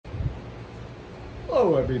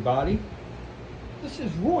Hello everybody, this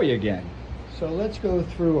is Roy again. So let's go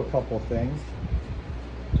through a couple things.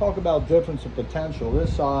 Talk about difference of potential.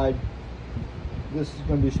 This side, this is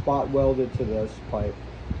going to be spot welded to this pipe.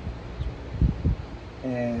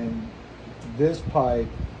 And this pipe,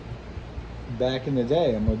 back in the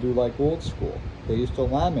day, I'm going to do like old school. They used to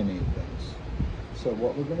laminate things. So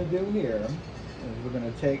what we're going to do here is we're going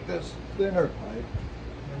to take this thinner pipe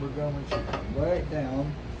and we're going to come right down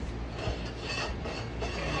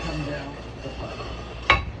and come down the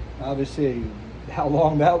pipe. Obviously, how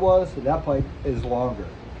long that was, that pipe is longer,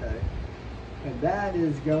 okay? And that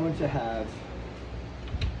is going to have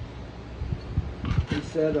a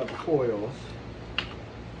set of coils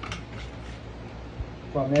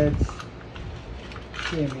from its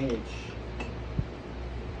TMH.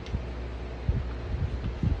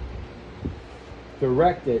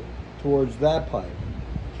 Direct it towards that pipe.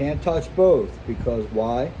 Can't touch both because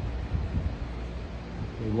why?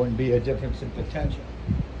 There wouldn't be a difference in potential.